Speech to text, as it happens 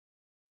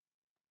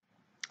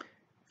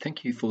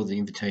Thank you for the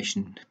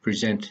invitation to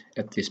present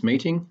at this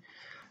meeting.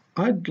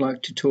 I'd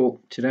like to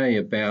talk today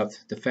about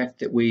the fact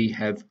that we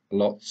have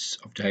lots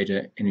of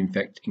data and in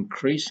fact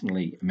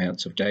increasingly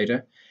amounts of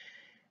data,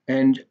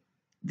 and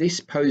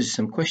this poses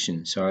some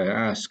questions. So I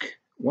ask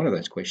one of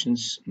those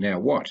questions, now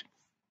what?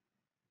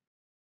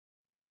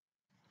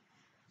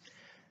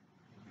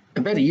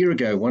 About a year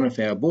ago, one of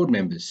our board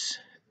members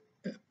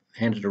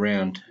handed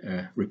around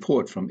a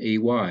report from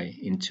EY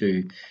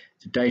into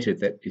the data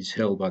that is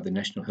held by the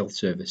National Health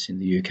Service in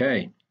the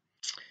UK.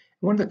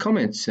 One of the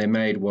comments they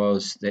made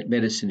was that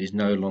medicine is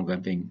no longer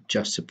being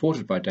just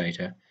supported by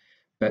data,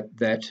 but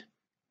that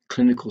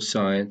clinical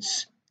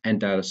science and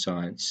data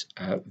science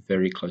are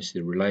very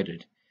closely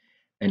related.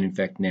 And in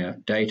fact, now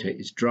data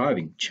is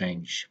driving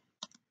change.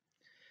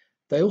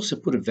 They also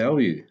put a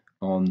value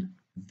on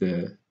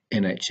the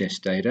NHS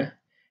data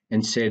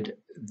and said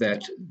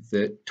that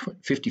the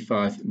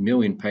 55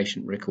 million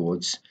patient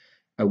records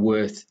are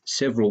worth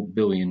several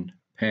billion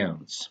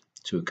pounds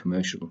to a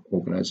commercial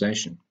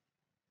organisation.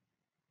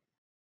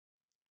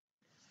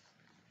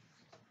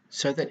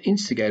 So that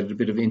instigated a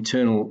bit of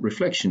internal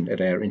reflection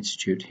at our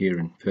institute here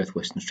in Perth,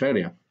 Western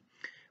Australia.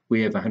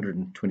 We have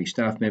 120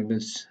 staff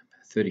members,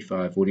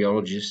 35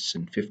 audiologists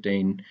and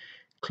 15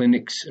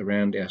 clinics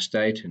around our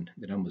state, and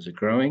the numbers are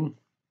growing.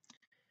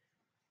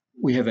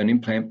 We have an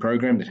implant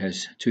program that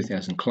has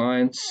 2,000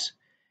 clients.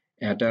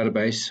 Our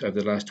database over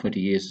the last 20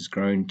 years has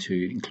grown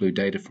to include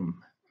data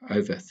from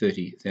over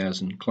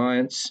 30,000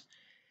 clients,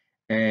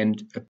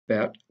 and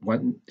about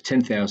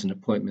 10,000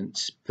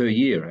 appointments per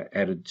year are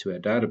added to our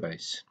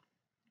database.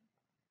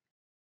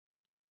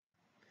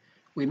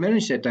 We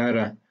manage that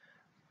data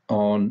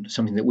on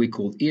something that we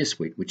call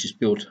EarSuite, which is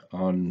built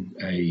on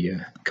a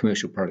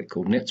commercial product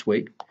called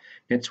NetSuite.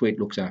 NetSuite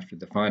looks after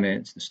the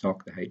finance, the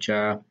stock, the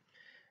HR.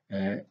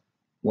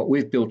 What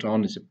we've built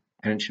on is a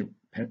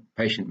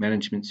patient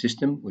management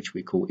system, which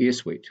we call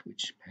EarSuite,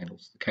 which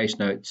handles the case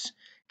notes,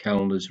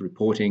 calendars,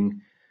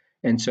 reporting.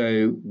 And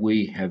so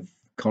we have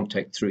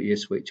contact through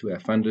EarSuite to our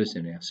funders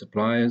and our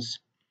suppliers.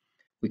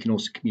 We can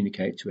also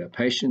communicate to our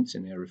patients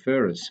and our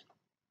referrers.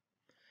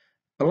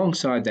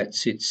 Alongside that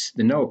sits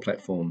the Noah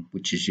platform,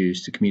 which is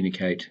used to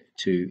communicate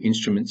to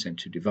instruments and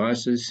to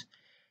devices.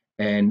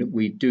 And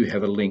we do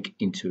have a link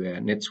into our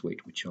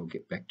NetSuite, which I'll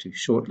get back to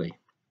shortly.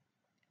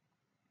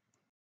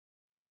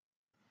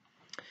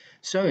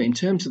 So in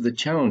terms of the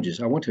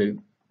challenges, I want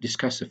to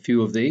discuss a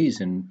few of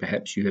these, and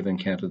perhaps you have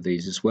encountered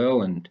these as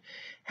well and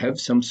have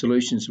some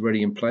solutions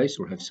already in place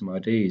or have some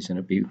ideas. And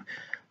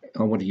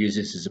I want to use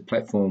this as a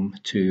platform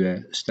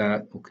to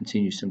start or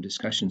continue some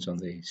discussions on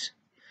these.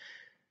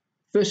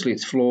 Firstly,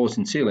 it's floors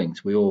and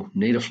ceilings. We all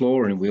need a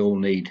floor and we all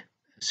need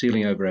a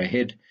ceiling over our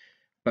head.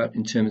 But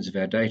in terms of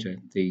our data,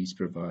 these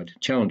provide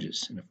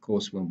challenges. And of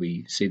course, when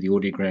we see the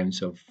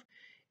audiograms of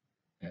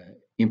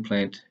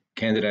implant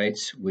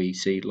candidates, we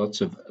see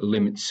lots of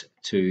limits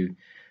to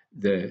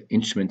the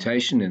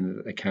instrumentation and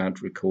that they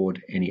can't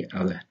record any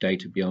other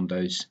data beyond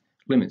those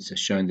limits, as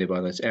shown there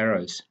by those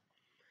arrows.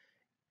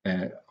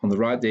 On the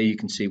right there, you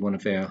can see one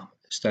of our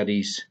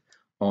studies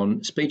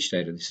on speech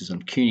data. This is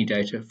on CUNY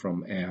data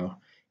from our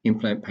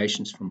implant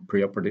patients from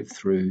preoperative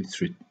through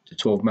to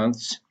 12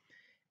 months.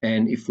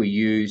 And if we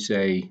use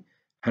a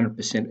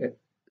 100%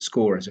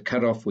 score as a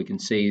cutoff, we can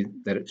see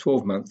that at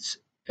 12 months,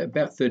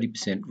 about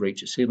 30%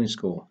 reach a ceiling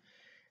score.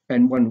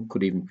 And one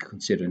could even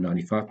consider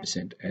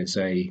 95% as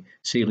a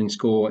ceiling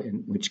score,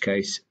 in which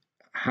case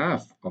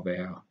half of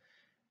our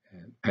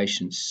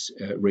patients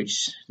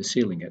reach the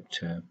ceiling at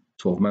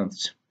 12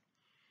 months.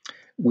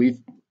 We've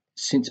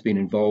since been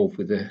involved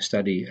with a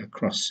study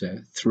across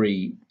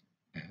 3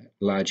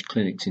 large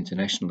clinics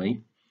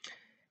internationally.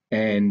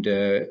 And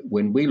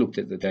when we looked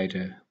at the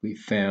data, we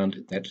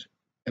found that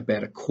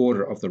about a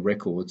quarter of the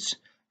records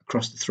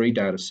across the 3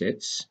 data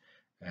sets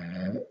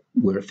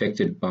were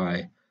affected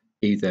by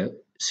either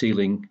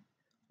ceiling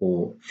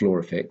or floor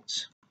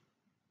effects.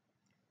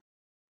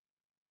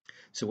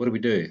 So what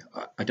do?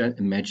 I don't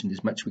imagine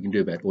there's much we can do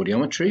about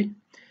audiometry.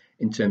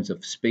 In terms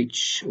of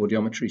speech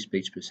audiometry,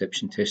 speech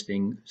perception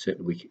testing,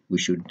 certainly we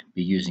should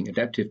be using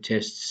adaptive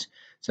tests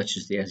such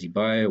as the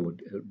ASI-BIO or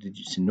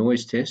digits and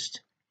noise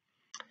test.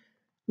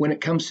 When it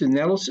comes to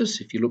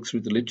analysis, if you look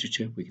through the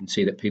literature, we can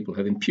see that people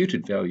have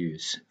imputed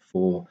values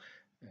for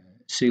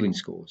ceiling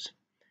scores.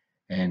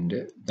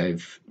 And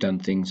they've done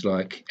things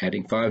like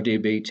adding 5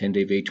 dB, 10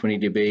 dB, 20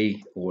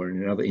 dB, or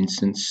in another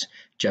instance,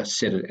 just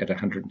set it at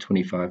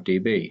 125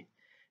 dB.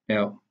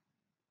 Now,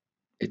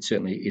 it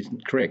certainly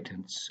isn't correct,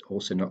 and it's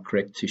also not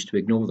correct just to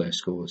ignore those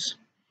scores.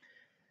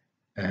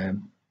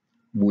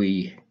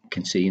 We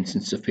can see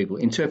instances of people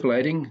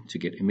interpolating to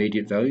get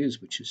immediate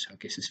values, which is, I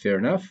guess, is fair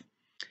enough.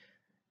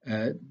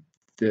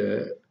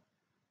 The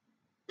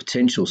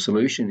potential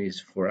solution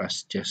is for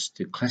us just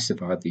to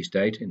classify these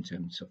data in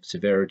terms of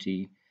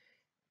severity,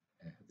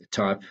 the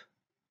type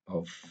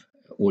of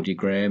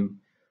audiogram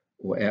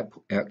or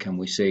outcome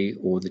we see,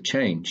 or the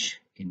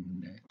change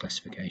in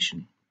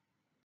classification.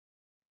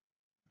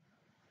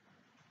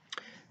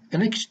 The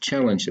next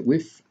challenge that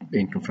we've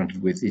been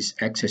confronted with is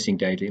accessing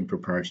data in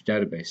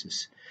proprietary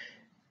databases.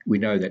 We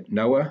know that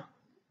NOAA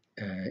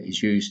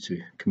is used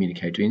to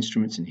communicate to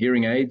instruments and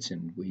hearing aids,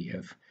 and we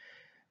have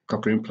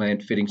cochlear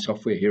implant fitting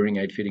software, hearing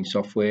aid fitting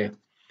software.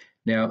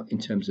 Now, in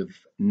terms of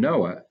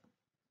NOAA,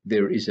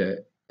 there is a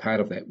part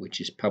of that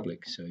which is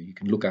public. So you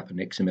can look up an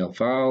XML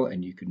file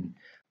and you can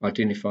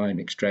identify and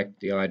extract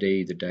the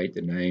ID, the date,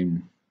 the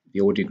name, the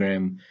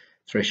audiogram,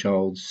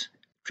 thresholds,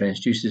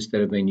 transducers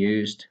that have been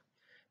used.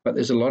 But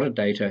there's a lot of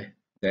data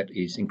that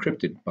is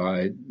encrypted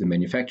by the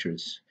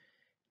manufacturers.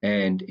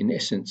 And in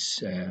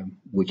essence,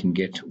 we can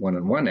get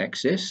one-on-one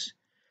access,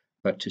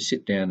 but to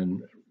sit down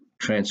and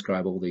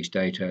transcribe all these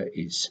data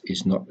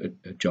is not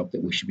a job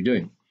that we should be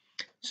doing.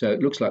 So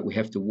it looks like we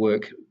have to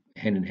work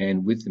hand in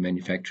hand with the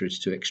manufacturers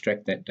to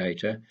extract that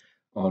data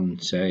on,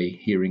 say,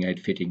 hearing aid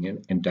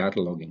fitting and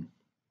data logging.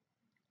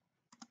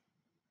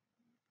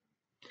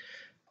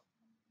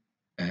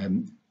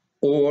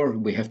 Or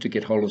we have to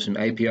get hold of some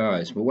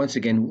APIs. But once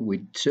again,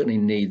 we certainly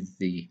need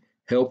the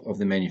help of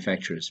the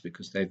manufacturers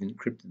because they've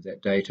encrypted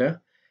that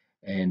data,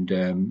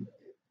 and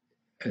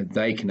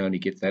they can only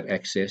get that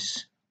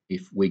access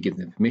if we give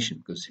them permission,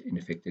 because in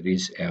effect it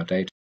is our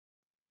data.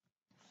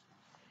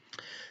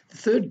 The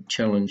third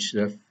challenge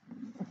that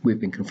we've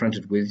been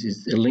confronted with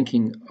is the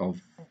linking of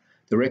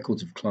the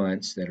records of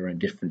clients that are in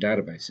different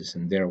databases,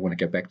 and there I want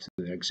to go back to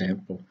the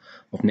example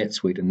of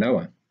NetSuite and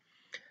NOAA.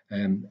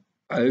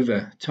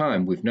 Over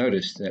time, we've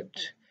noticed that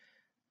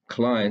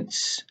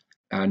clients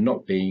are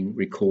not being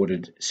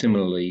recorded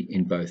similarly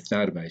in both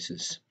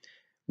databases.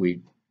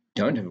 We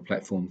don't have a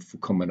platform for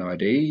common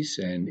IDs,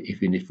 and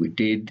even if we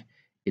did,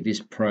 it is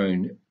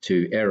prone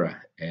to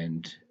error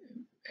and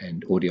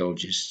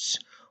audiologists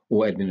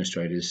or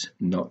administrators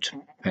not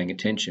paying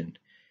attention.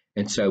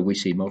 And so we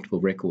see multiple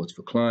records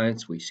for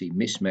clients, we see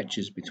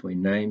mismatches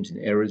between names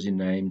and errors in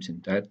names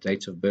and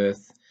dates of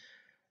birth.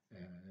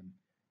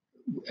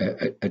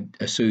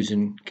 A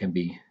Susan can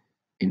be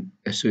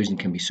Susan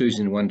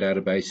in one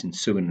database and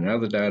Sue in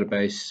another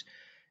database.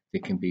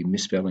 There can be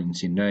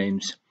misspellings in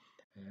names.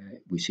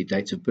 We see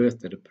dates of birth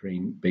that are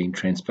being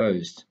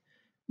transposed,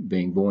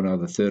 being born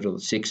either the 3rd or the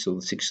 6th or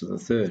the 6th or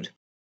the 3rd.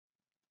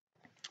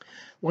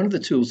 One of the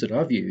tools that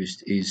I've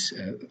used is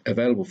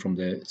available from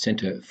the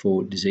Centre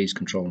for Disease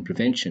Control and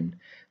Prevention.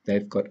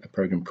 They've got a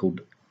program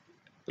called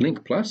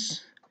Link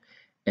Plus,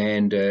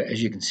 and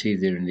as you can see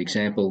there in the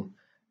example,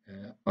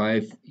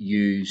 I've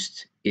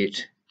used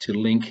it to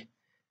link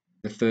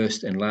the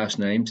first and last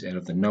names out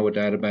of the NOAA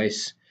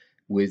database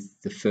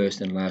with the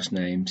first and last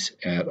names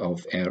out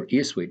of our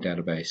earSuite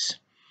database.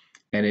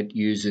 And it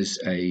uses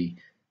a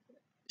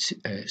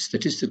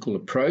statistical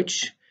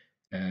approach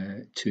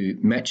to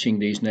matching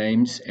these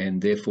names,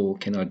 and therefore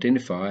can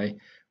identify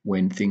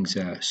when things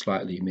are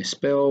slightly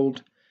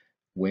misspelled,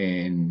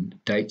 when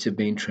dates have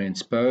been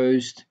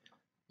transposed,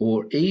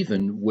 or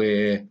even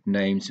where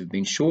names have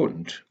been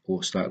shortened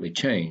or slightly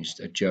changed,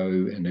 a Joe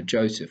and a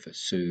Joseph, a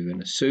Sue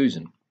and a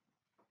Susan.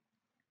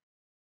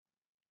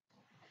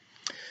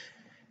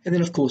 And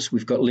then, of course,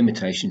 we've got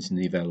limitations in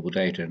the available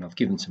data, and I've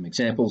given some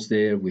examples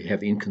there. We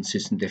have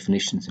inconsistent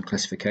definitions and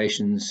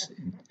classifications.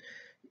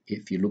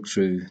 If you look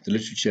through the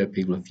literature,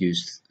 people have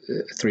used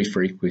 3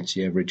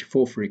 frequency average,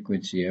 4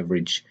 frequency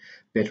average,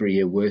 better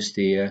ear, worst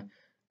ear.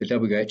 The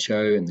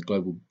WHO and the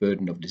Global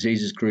Burden of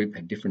Diseases group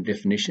had different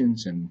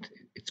definitions, and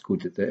it's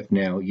good that they've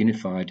now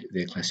unified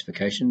their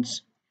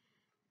classifications.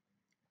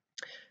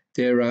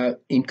 There are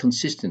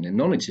inconsistent and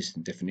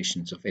non-existent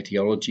definitions of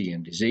etiology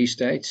and disease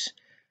states.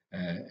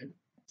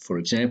 For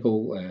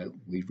example,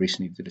 we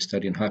recently did a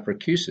study on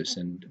hyperacusis,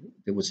 and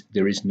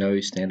there is no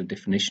standard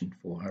definition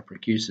for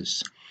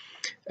hyperacusis.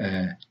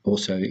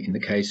 Also, in the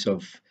case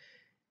of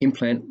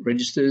implant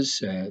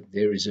registers,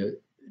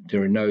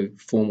 there are no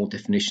formal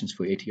definitions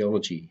for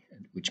etiology,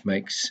 which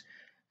makes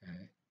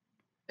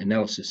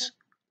analysis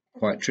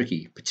quite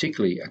tricky,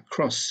 particularly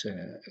across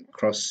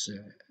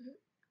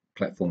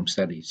platform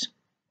studies.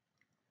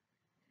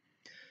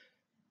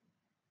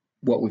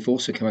 What we've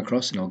also come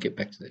across, and I'll get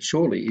back to that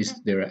shortly, is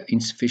there are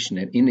insufficient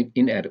and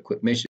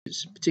inadequate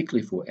measures,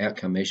 particularly for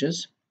outcome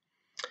measures.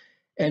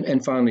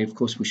 And finally, of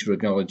course, we should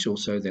acknowledge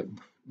also that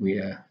we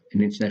are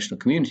an international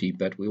community,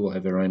 but we all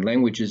have our own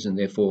languages, and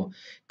therefore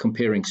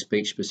comparing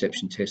speech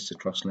perception tests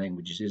across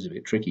languages is a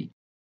bit tricky.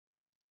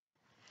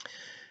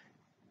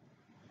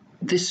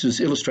 This was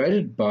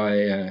illustrated by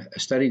a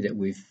study that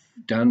we've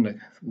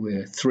done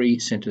where 3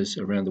 centres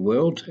around the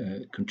world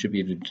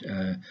contributed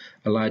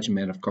a large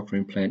amount of cochlear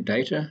implant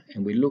data,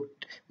 and we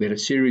had a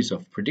series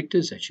of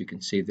predictors, as you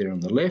can see there on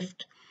the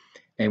left,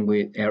 and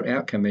our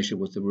outcome measure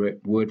was the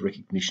word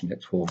recognition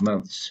at 12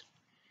 months.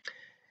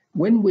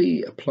 When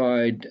we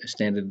applied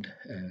standard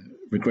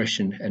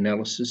regression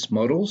analysis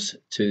models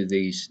to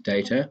these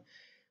data,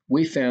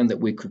 we found that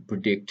we could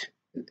predict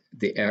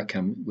the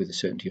outcome with a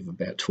certainty of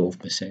about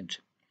 12%,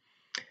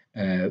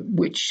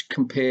 which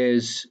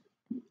compares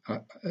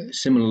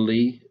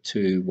similarly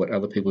to what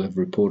other people have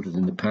reported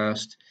in the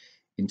past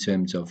in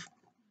terms of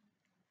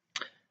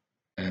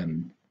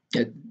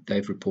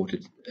they've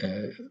reported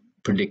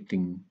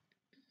predicting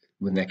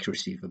with an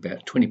accuracy of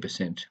about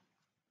 20%.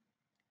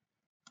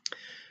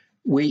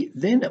 We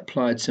then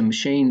applied some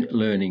machine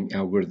learning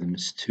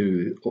algorithms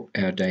to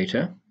our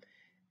data,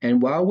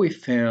 and while we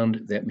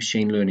found that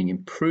machine learning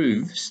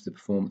improves the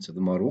performance of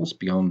the models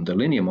beyond the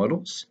linear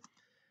models,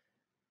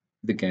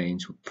 the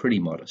gains were pretty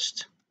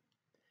modest.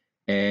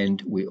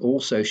 And we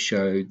also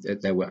showed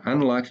that they were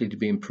unlikely to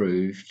be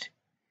improved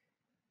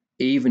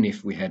even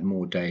if we had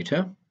more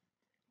data.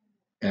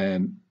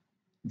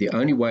 The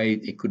only way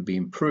it could be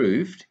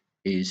improved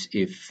is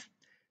if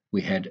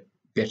we had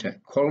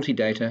better quality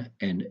data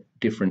and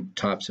different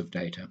types of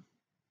data,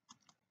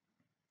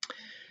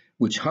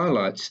 which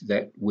highlights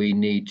that we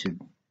need to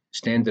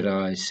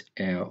standardize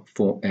our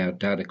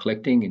data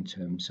collecting in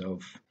terms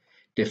of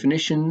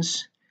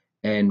definitions,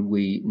 and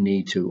we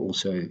need to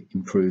also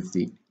improve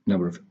the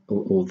number of,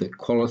 or the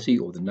quality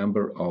or the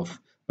number of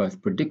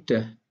both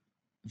predictor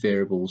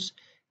variables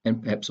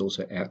and perhaps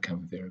also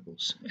outcome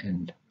variables.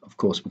 And of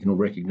course, we can all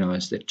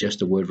recognize that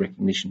just a word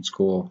recognition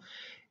score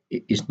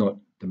is not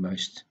the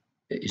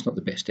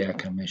best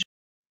outcome measure.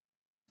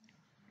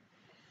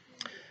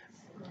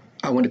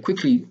 I want to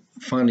quickly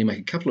finally make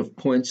a couple of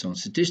points on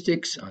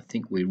statistics. I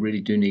think we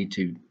really do need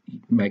to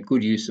make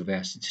good use of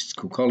our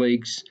statistical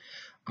colleagues.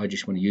 I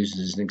just want to use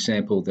as an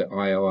example the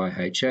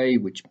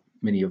IOIHA, which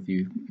many of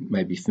you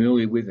may be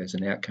familiar with as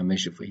an outcome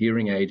measure for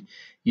hearing aid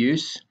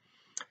use.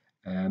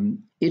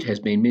 It has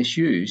been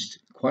misused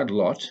quite a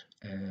lot,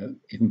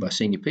 even by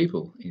senior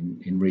people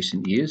in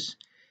recent years.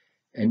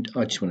 And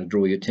I just want to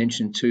draw your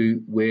attention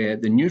to where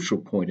the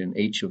neutral point in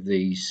each of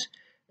these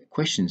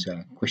questions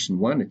are. Question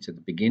 1, it's at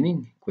the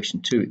beginning.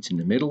 Question 2, it's in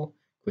the middle.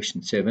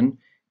 Question 7,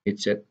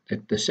 it's at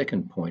the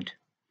second point.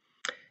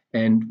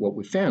 And what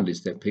we found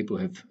is that people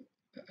have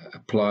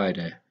applied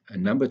a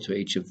number to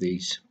each of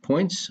these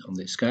points on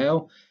their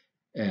scale,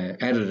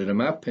 added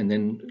them up, and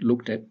then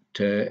looked at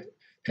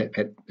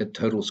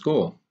total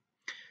score,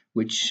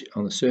 which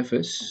on the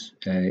surface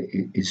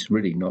is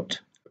really not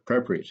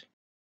appropriate.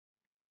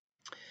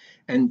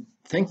 And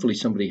thankfully,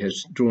 somebody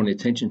has drawn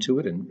attention to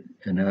it, and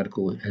an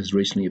article has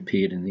recently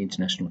appeared in the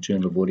International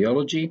Journal of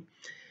Audiology,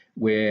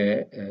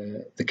 where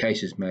the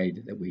case is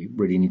made that we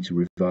really need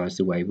to revise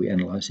the way we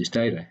analyse this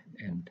data.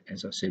 And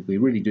as I said, we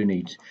really do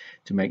need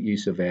to make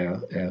use of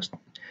our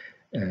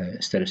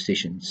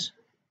statisticians.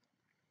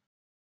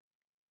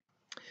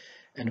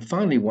 And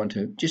finally, I want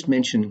to just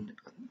mention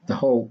the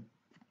whole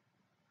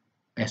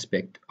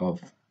aspect of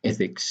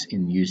ethics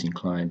in using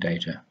client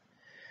data.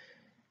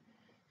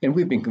 And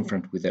we've been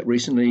confronted with that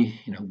recently.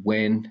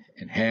 When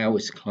and how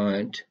is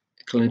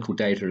clinical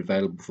data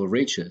available for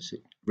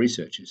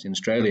researchers? In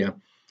Australia,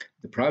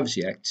 the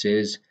Privacy Act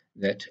says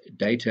that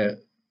data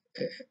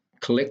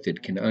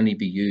collected can only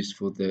be used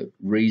for the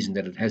reason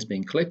that it has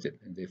been collected,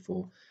 and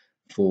therefore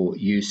for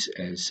use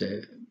as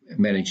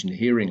managing the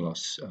hearing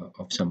loss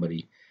of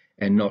somebody,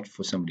 and not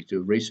for somebody to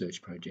do a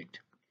research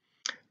project.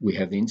 We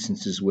have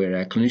instances where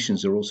our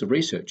clinicians are also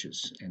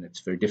researchers, and it's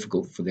very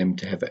difficult for them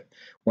to have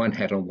one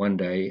hat on one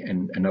day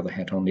and another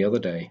hat on the other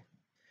day.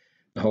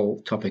 The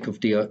whole topic of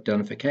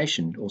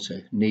de-identification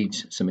also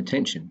needs some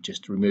attention.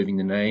 Just removing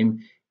the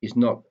name is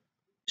not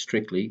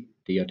strictly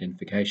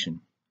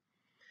de-identification.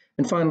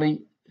 And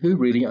finally, who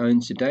really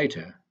owns the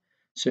data?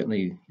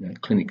 Certainly,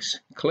 clinics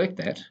collect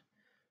that,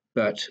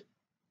 but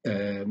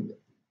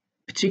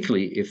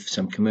particularly if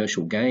some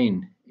commercial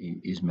gain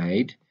is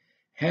made,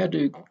 how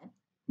do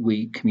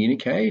we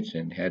communicate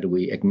and how do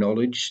we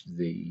acknowledge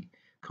the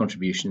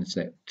contributions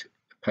that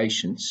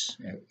patients,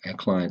 our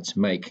clients,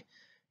 make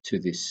to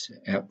this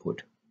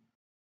output?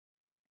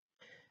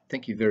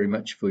 Thank you very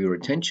much for your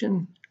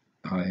attention.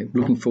 I'm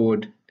looking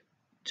forward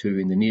to,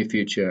 in the near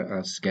future,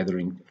 us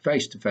gathering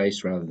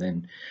face-to-face rather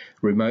than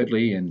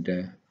remotely,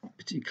 and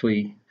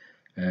particularly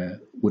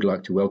would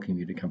like to welcome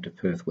you to come to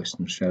Perth,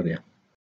 Western Australia.